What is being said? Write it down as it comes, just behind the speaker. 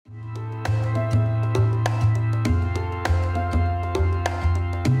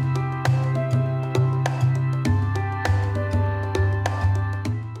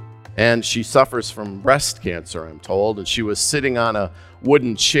And she suffers from breast cancer, I'm told, and she was sitting on a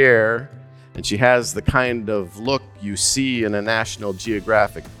wooden chair, and she has the kind of look you see in a National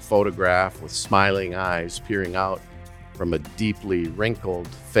Geographic photograph with smiling eyes peering out from a deeply wrinkled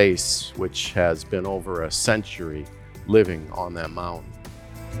face which has been over a century living on that mountain.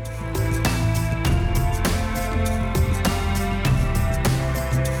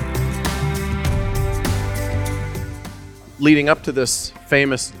 Leading up to this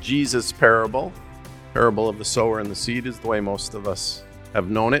famous Jesus parable of the sower and the seed is the way most of us have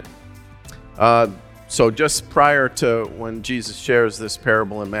known it. So just prior to when Jesus shares this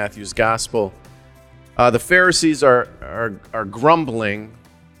parable in Matthew's gospel, the Pharisees are grumbling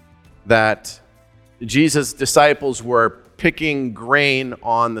that Jesus' disciples were picking grain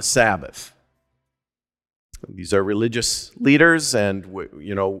on the Sabbath. These are religious leaders, and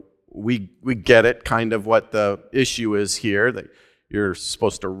we get it, kind of what the issue is here, that you're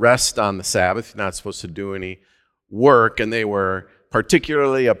supposed to rest on the Sabbath, you're not supposed to do any work, and they were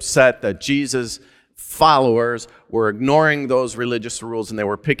particularly upset that Jesus' followers were ignoring those religious rules and they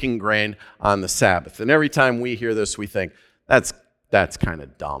were picking grain on the Sabbath. And every time we hear this, we think, that's kind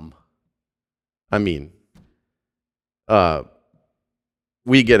of dumb. I mean,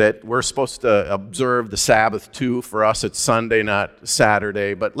 we get it. We're supposed to observe the Sabbath too. For us, it's Sunday, not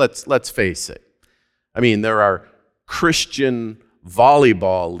Saturday. But let's face it. I mean, there are Christian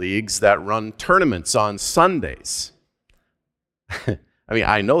volleyball leagues that run tournaments on Sundays. I mean,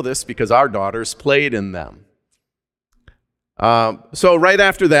 I know this because our daughters played in them. So right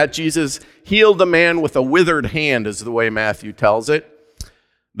after that, Jesus healed a man with a withered hand, is the way Matthew tells it.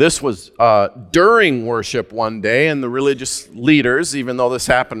 This was during worship one day, and the religious leaders, even though this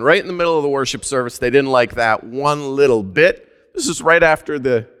happened right in the middle of the worship service, they didn't like that one little bit. This is right after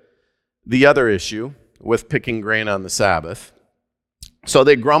the other issue with picking grain on the Sabbath. So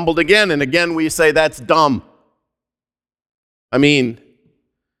they grumbled again, and again we say that's dumb. I mean,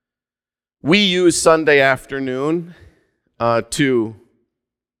 we use Sunday afternoon to,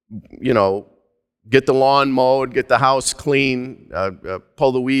 get the lawn mowed, get the house clean,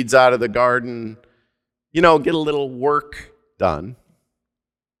 pull the weeds out of the garden, get a little work done.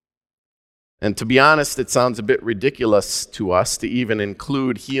 And to be honest, it sounds a bit ridiculous to us to even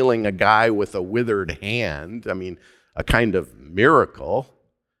include healing a guy with a withered hand. I mean, a kind of miracle.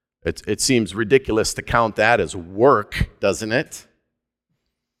 It seems ridiculous to count that as work, doesn't it?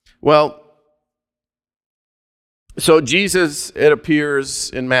 Well, so Jesus, it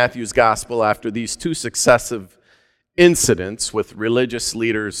appears in Matthew's gospel, after these two successive incidents with religious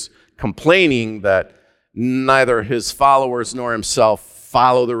leaders complaining that neither his followers nor himself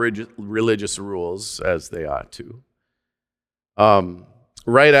follow the religious rules as they ought to.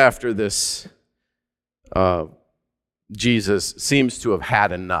 Right after this, Jesus seems to have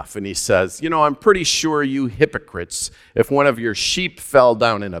had enough, and he says, I'm pretty sure you hypocrites, if one of your sheep fell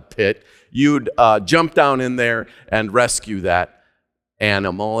down in a pit, you'd jump down in there and rescue that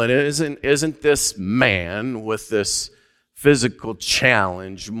animal. And isn't this man with this physical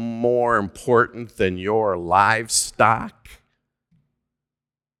challenge more important than your livestock?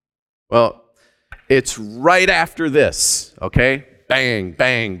 Well, it's right after this, okay? Bang,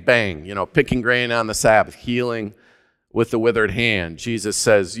 bang, bang, picking grain on the Sabbath, healing with the withered hand. Jesus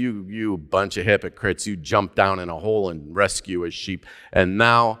says, you bunch of hypocrites, you jump down in a hole and rescue a sheep. And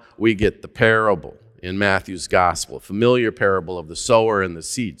now we get the parable in Matthew's gospel, a familiar parable of the sower and the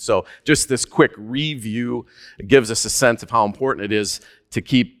seed. So just this quick review gives us a sense of how important it is to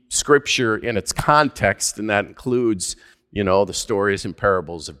keep Scripture in its context, and that includes, the stories and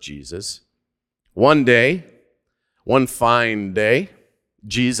parables of Jesus. One fine day,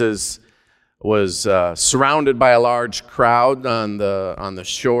 Jesus was surrounded by a large crowd on the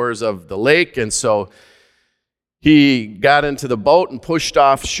shores of the lake, and so he got into the boat and pushed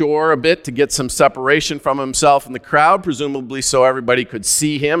offshore a bit to get some separation from himself and the crowd, presumably so everybody could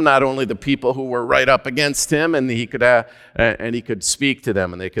see him, not only the people who were right up against him, and he could speak to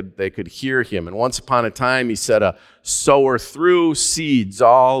them, and they could hear him. And once upon a time, he said, a sower threw seeds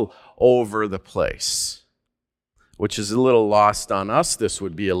all over the place, which is a little lost on us. This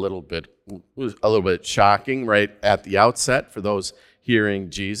would be a little bit shocking right at the outset for those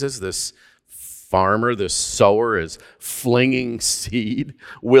hearing Jesus. This farmer, this sower, is flinging seed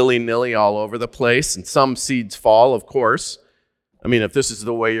willy-nilly all over the place, and some seeds fall, of course. I mean, if this is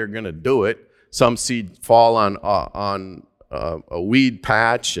the way you're going to do it, some seed fall on a weed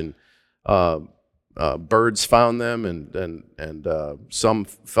patch, and birds found them, and some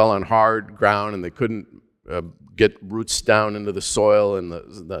fell on hard ground, and they couldn't get roots down into the soil, and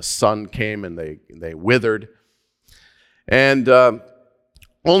the sun came and they withered. And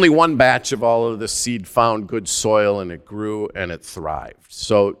Only one batch of all of the seed found good soil, and it grew and it thrived.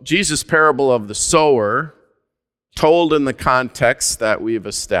 So Jesus' parable of the sower, told in the context that we've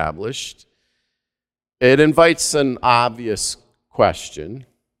established, it invites an obvious question.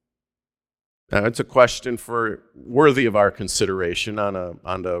 Now, it's a question worthy of our consideration on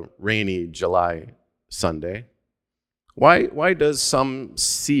a rainy July Sunday. Why does some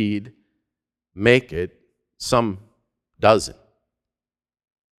seed make it, some doesn't?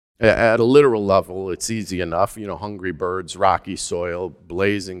 At a literal level, it's easy enough. Hungry birds, rocky soil,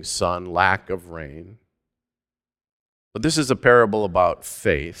 blazing sun, lack of rain. But this is a parable about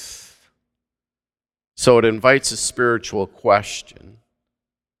faith. So it invites a spiritual question.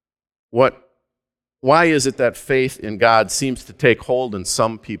 Why is it that faith in God seems to take hold in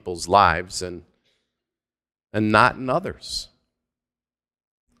some people's lives and not in others?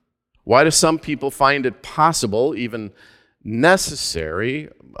 Why do some people find it possible, even necessary,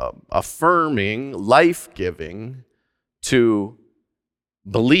 affirming, life-giving, to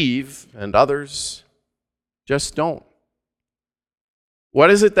believe, and others just don't? What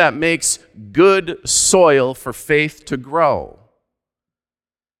is it that makes good soil for faith to grow?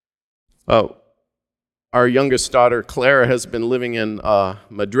 Our youngest daughter, Clara, has been living in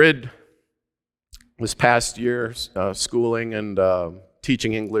Madrid this past year, schooling and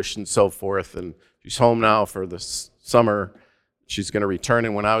teaching English and so forth, and she's home now for the summer. She's going to return,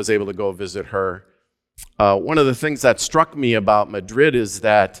 and when I was able to go visit her, one of the things that struck me about Madrid is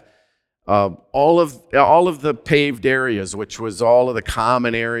that all of the paved areas, which was all of the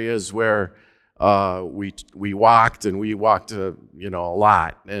common areas where we walked a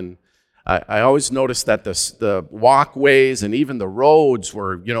lot, and I always noticed that the walkways and even the roads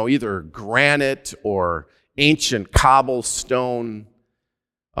were either granite or ancient cobblestone.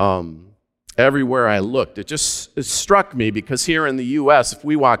 Everywhere I looked, it struck me, because here in the U.S., if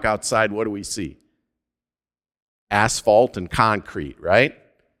we walk outside, what do we see? Asphalt and concrete, right?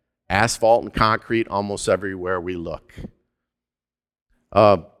 Asphalt and concrete almost everywhere we look.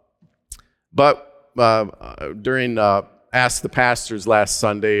 But during Ask the Pastors last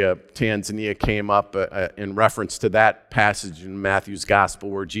Sunday, Tanzania came up in reference to that passage in Matthew's Gospel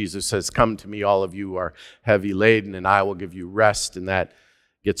where Jesus says, "Come to me, all of you who are heavy laden, and I will give you rest." And that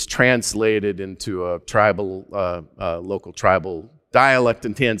gets translated into a local tribal dialect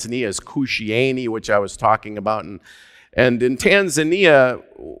in Tanzania as Kushiani, which I was talking about. And in Tanzania,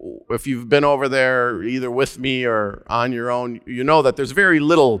 if you've been over there either with me or on your own, you know that there's very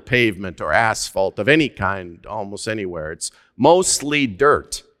little pavement or asphalt of any kind almost anywhere. It's mostly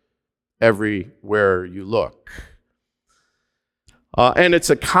dirt everywhere you look. And it's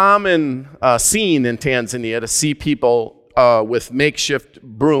a common scene in Tanzania to see people with makeshift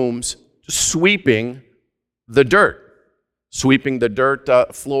brooms sweeping the dirt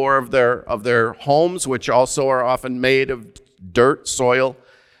floor of their homes, which also are often made of dirt, soil,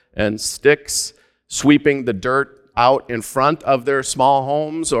 and sticks, sweeping the dirt out in front of their small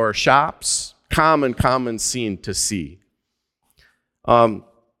homes or shops. Common scene to see. And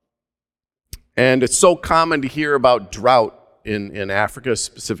it's so common to hear about drought in Africa,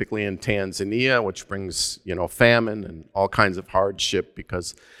 specifically in Tanzania, which brings famine and all kinds of hardship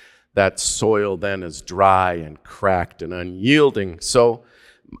because that soil then is dry and cracked and unyielding. So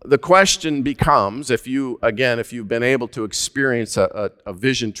the question becomes, if you've been able to experience a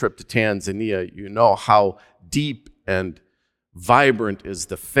vision trip to Tanzania, you know how deep and vibrant is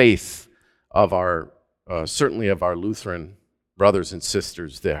the faith of certainly of our Lutheran brothers and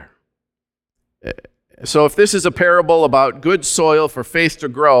sisters there. So if this is a parable about good soil for faith to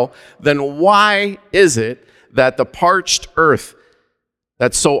grow, then why is it that the parched earth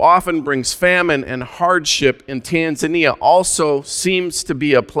that so often brings famine and hardship in Tanzania also seems to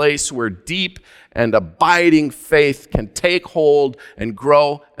be a place where deep and abiding faith can take hold and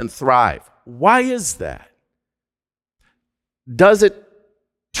grow and thrive? Why is that? Does it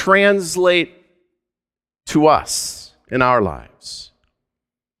translate to us in our lives?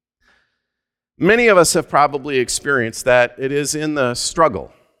 Many of us have probably experienced that it is in the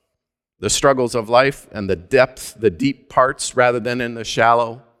struggles of life and the deep parts, rather than in the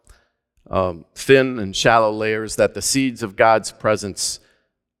shallow, thin and shallow layers, that the seeds of God's presence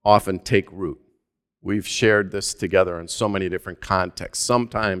often take root. We've shared this together in so many different contexts.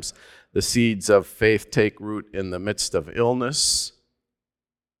 Sometimes the seeds of faith take root in the midst of illness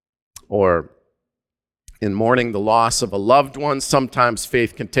or in mourning the loss of a loved one. Sometimes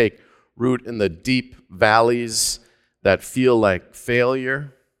faith can take root in the deep valleys that feel like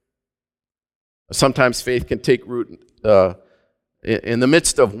failure. Sometimes faith can take root in the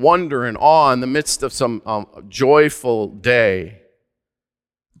midst of wonder and awe, in the midst of some joyful day.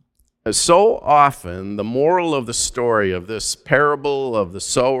 So often, the moral of the story of this parable of the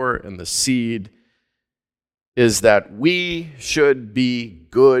sower and the seed is that we should be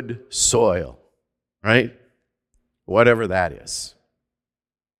good soil, right? Whatever that is.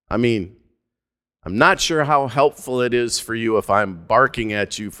 I mean, I'm not sure how helpful it is for you if I'm barking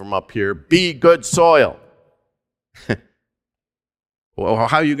at you from up here, be good soil. Well,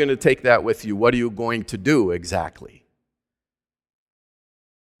 how are you going to take that with you? What are you going to do exactly?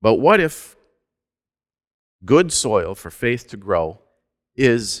 But what if good soil for faith to grow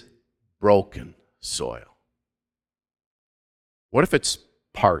is broken soil? What if it's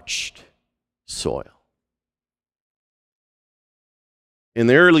parched soil? In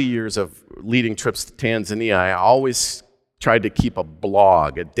the early years of leading trips to Tanzania, I always tried to keep a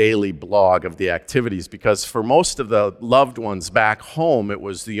daily blog of the activities, because for most of the loved ones back home, it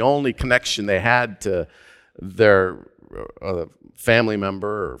was the only connection they had to their family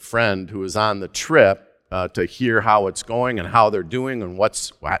member or friend who was on the trip to hear how it's going and how they're doing and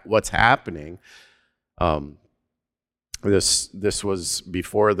what's happening. This was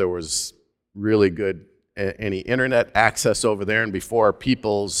before there was really good any internet access over there, and before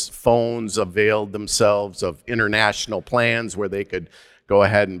people's phones availed themselves of international plans where they could go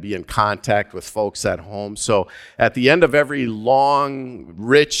ahead and be in contact with folks at home. So at the end of every long,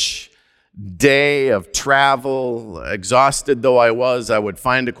 rich day of travel, exhausted though I was, I would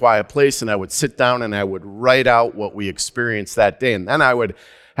find a quiet place and I would sit down and I would write out what we experienced that day. And then I would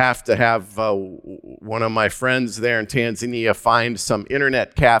have to have one of my friends there in Tanzania find some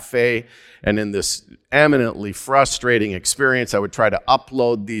internet cafe, and in this eminently frustrating experience, I would try to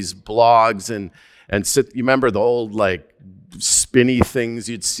upload these blogs and sit. You remember the old spinny things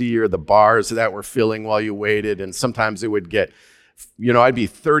you'd see, or the bars that were filling while you waited, and sometimes it would get, I'd be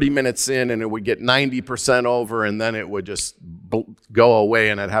 30 minutes in and it would get 90% over, and then it would just go away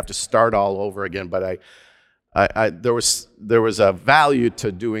and I'd have to start all over again. But there was a value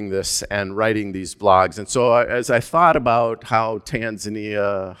to doing this and writing these blogs. And so as I thought about how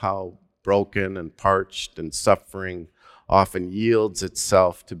Tanzania, how broken and parched and suffering often yields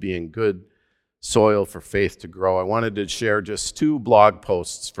itself to being good soil for faith to grow, I wanted to share just 2 blog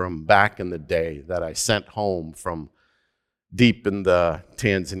posts from back in the day that I sent home from deep in the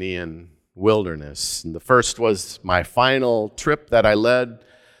Tanzanian wilderness. And the first was my final trip that I led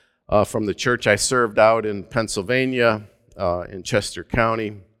from the church I served out in Pennsylvania, in Chester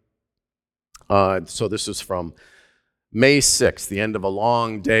County. So this was from May 6th, the end of a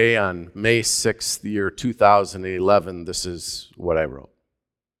long day on May 6th, the year 2011. This is what I wrote.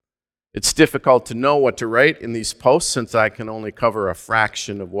 It's difficult to know what to write in these posts since I can only cover a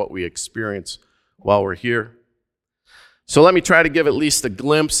fraction of what we experience while we're here. So let me try to give at least a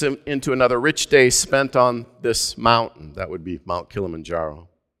glimpse into another rich day spent on this mountain. That would be Mount Kilimanjaro.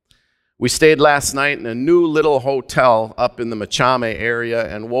 We stayed last night in a new little hotel up in the Machame area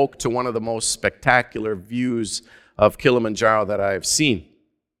and woke to one of the most spectacular views of Kilimanjaro that I have seen.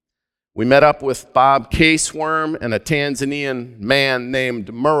 We met up with Bob Caseworm and a Tanzanian man named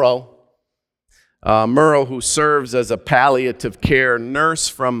Murrow. Murrow, who serves as a palliative care nurse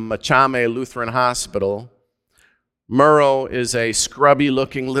from Machame Lutheran Hospital. Murrow is a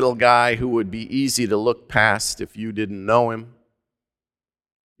scrubby-looking little guy who would be easy to look past if you didn't know him.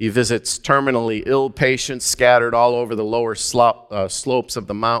 He visits terminally ill patients scattered all over the lower slopes of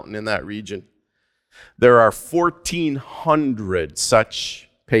the mountain in that region. There are 1,400 such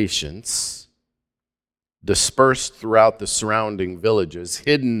patients dispersed throughout the surrounding villages,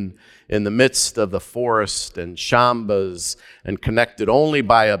 hidden in the midst of the forest and shambas, and connected only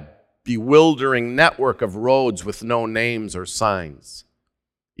by a bewildering network of roads with no names or signs.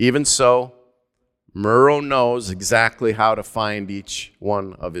 Even so, Murrow knows exactly how to find each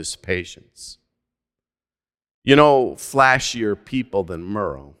one of his patients. You know flashier people than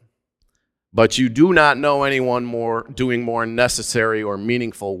Murrow, but you do not know anyone doing more necessary or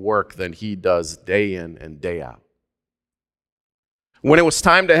meaningful work than he does day in and day out. When it was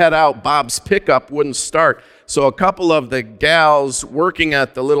time to head out, Bob's pickup wouldn't start, so a couple of the gals working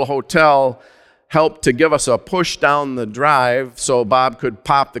at the little hotel helped to give us a push down the drive so Bob could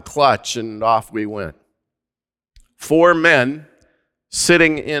pop the clutch, and off we went. 4 men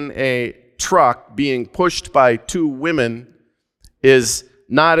sitting in a truck being pushed by 2 women is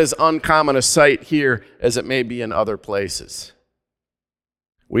not as uncommon a sight here as it may be in other places.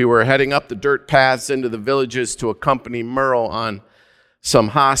 We were heading up the dirt paths into the villages to accompany Murrow on some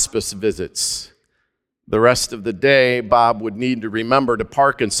hospice visits. The rest of the day, Bob would need to remember to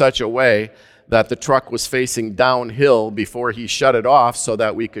park in such a way that the truck was facing downhill before he shut it off so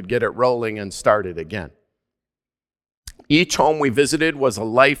that we could get it rolling and start it again. Each home we visited was a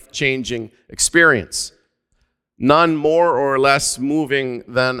life-changing experience, none more or less moving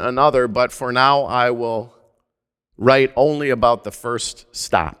than another, but for now I will write only about the first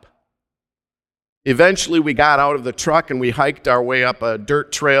stop. Eventually we got out of the truck and we hiked our way up a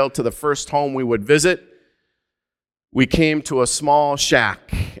dirt trail to the first home we would visit. We came to a small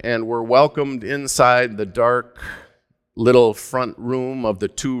shack and were welcomed inside the dark little front room of the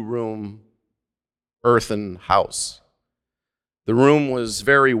 2-room earthen house. The room was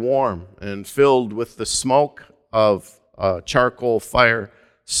very warm and filled with the smoke of a charcoal fire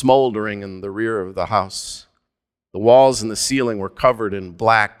smoldering in the rear of the house. The walls and the ceiling were covered in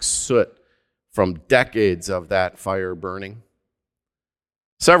black soot from decades of that fire burning.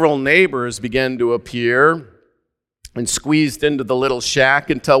 Several neighbors began to appear and squeezed into the little shack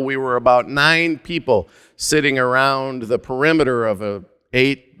until we were about 9 people sitting around the perimeter of a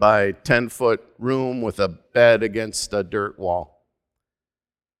 8 by 10-foot room with a bed against a dirt wall.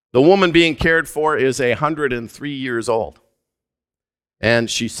 The woman being cared for is 103 years old, and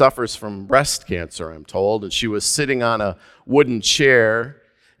she suffers from breast cancer, I'm told, and she was sitting on a wooden chair,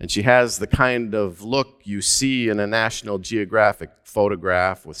 and she has the kind of look you see in a National Geographic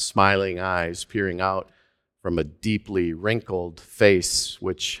photograph with smiling eyes peering out from a deeply wrinkled face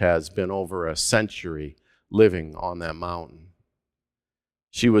which has been over a century living on that mountain.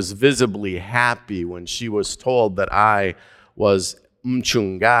 She was visibly happy when she was told that I was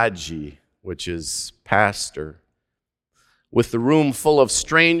mchungaji, which is pastor. With the room full of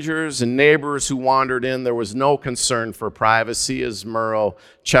strangers and neighbors who wandered in, there was no concern for privacy as Murrow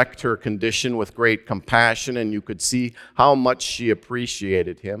checked her condition with great compassion, and you could see how much she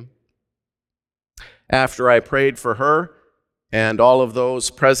appreciated him. After I prayed for her and all of those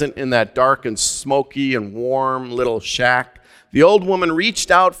present in that dark and smoky and warm little shack, the old woman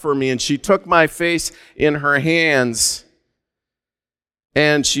reached out for me and she took my face in her hands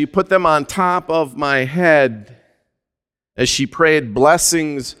and she put them on top of my head as she prayed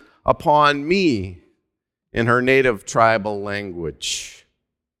blessings upon me in her native tribal language.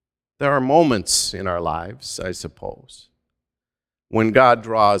 There are moments in our lives, I suppose, when God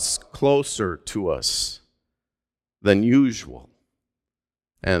draws closer to us than usual.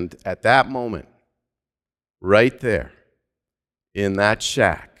 And at that moment, right there, in that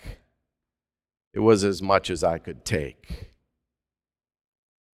shack, it was as much as I could take.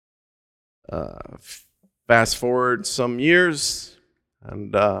 Fast forward some years,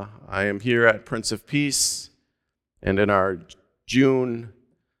 and I am here at Prince of Peace, and in our June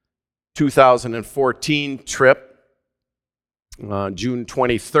 2014 trip, June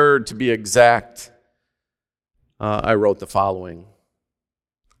 23rd to be exact, I wrote the following.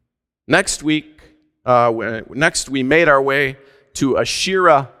 Next we made our way to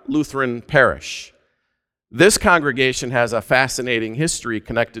Ashira Lutheran Parish. This congregation has a fascinating history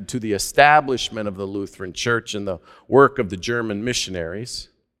connected to the establishment of the Lutheran Church and the work of the German missionaries.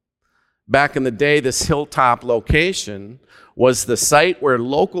 Back in the day, this hilltop location was the site where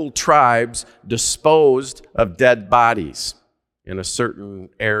local tribes disposed of dead bodies in a certain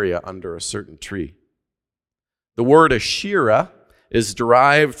area under a certain tree. The word Ashira is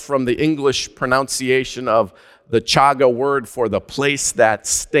derived from the English pronunciation of the Chaga word for the place that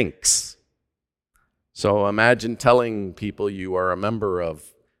stinks. So imagine telling people you are a member of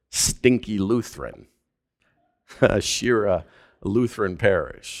Stinky Lutheran, Ashira Lutheran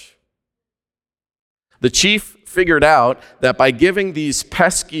Parish. The chief figured out that by giving these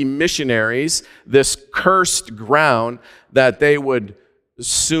pesky missionaries this cursed ground, that they would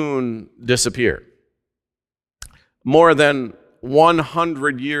soon disappear. More than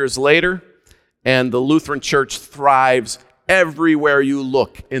 100 years later, and the Lutheran Church thrives everywhere you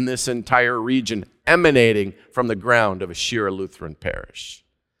look in this entire region, emanating from the ground of Ashira Lutheran Parish.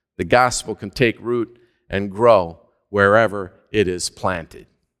 The gospel can take root and grow wherever it is planted.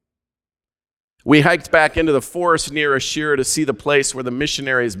 We hiked back into the forest near Ashira to see the place where the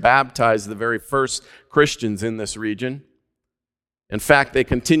missionaries baptized the very first Christians in this region. In fact, they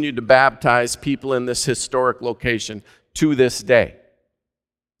continued to baptize people in this historic location to this day.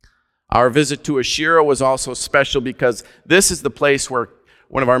 Our visit to Ashira was also special because this is the place where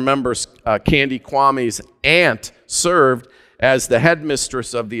one of our members, Candy Kwame's aunt, served as the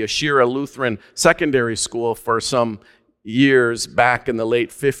headmistress of the Ashira Lutheran Secondary School for some years back in the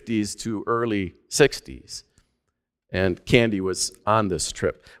late 50s to early 60s. And Candy was on this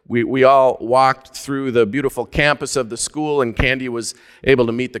trip. We all walked through the beautiful campus of the school, and Candy was able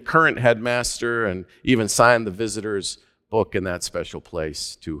to meet the current headmaster and even sign the visitor's book in that special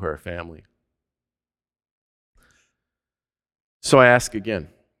place to her family. So I ask again,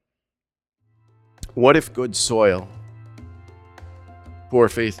 what if good soil poor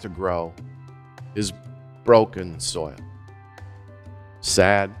faith to grow, is broken soil.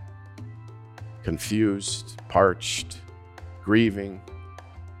 Sad, confused, parched, grieving,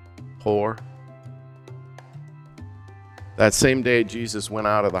 poor. That same day, Jesus went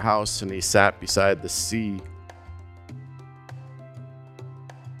out of the house and he sat beside the sea.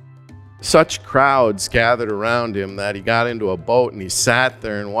 Such crowds gathered around him that he got into a boat and he sat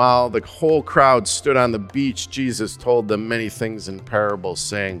there. And while the whole crowd stood on the beach, Jesus told them many things in parables,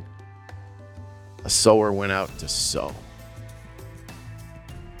 saying, a sower went out to sow.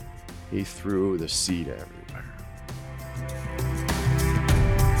 He threw the seed everywhere.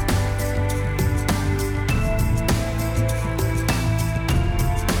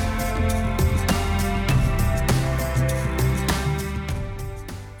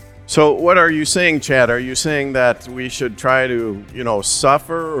 So what are you saying, Chad? Are you saying that we should try to,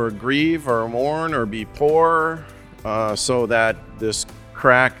 suffer or grieve or mourn or be poor so that this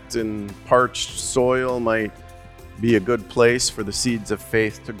cracked and parched soil might be a good place for the seeds of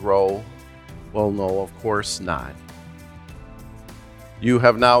faith to grow? Well, no, of course not. You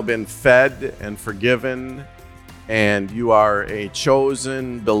have now been fed and forgiven, and you are a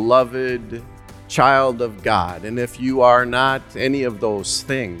chosen, beloved child of God. And if you are not any of those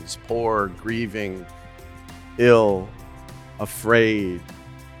things, poor, grieving, ill, afraid,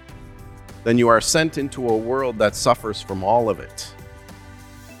 then you are sent into a world that suffers from all of it,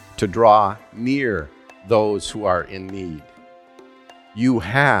 to draw near those who are in need. You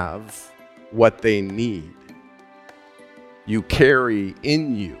have what they need. You carry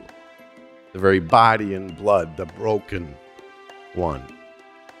in you the very body and blood, the broken one,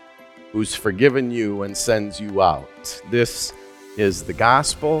 who's forgiven you and sends you out. This is the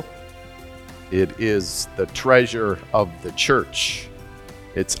gospel. It is the treasure of the church.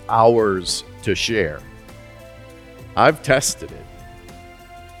 It's ours to share. I've tested it.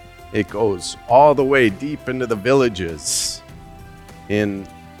 It goes all the way deep into the villages, in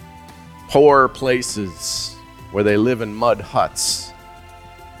poor places where they live in mud huts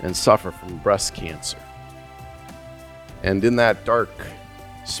and suffer from breast cancer. And in that dark,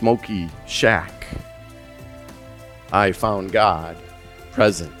 smoky shack, I found God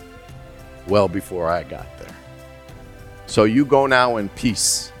present well before I got there. So you go now in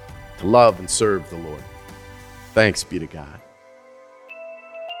peace to love and serve the Lord. Thanks be to God.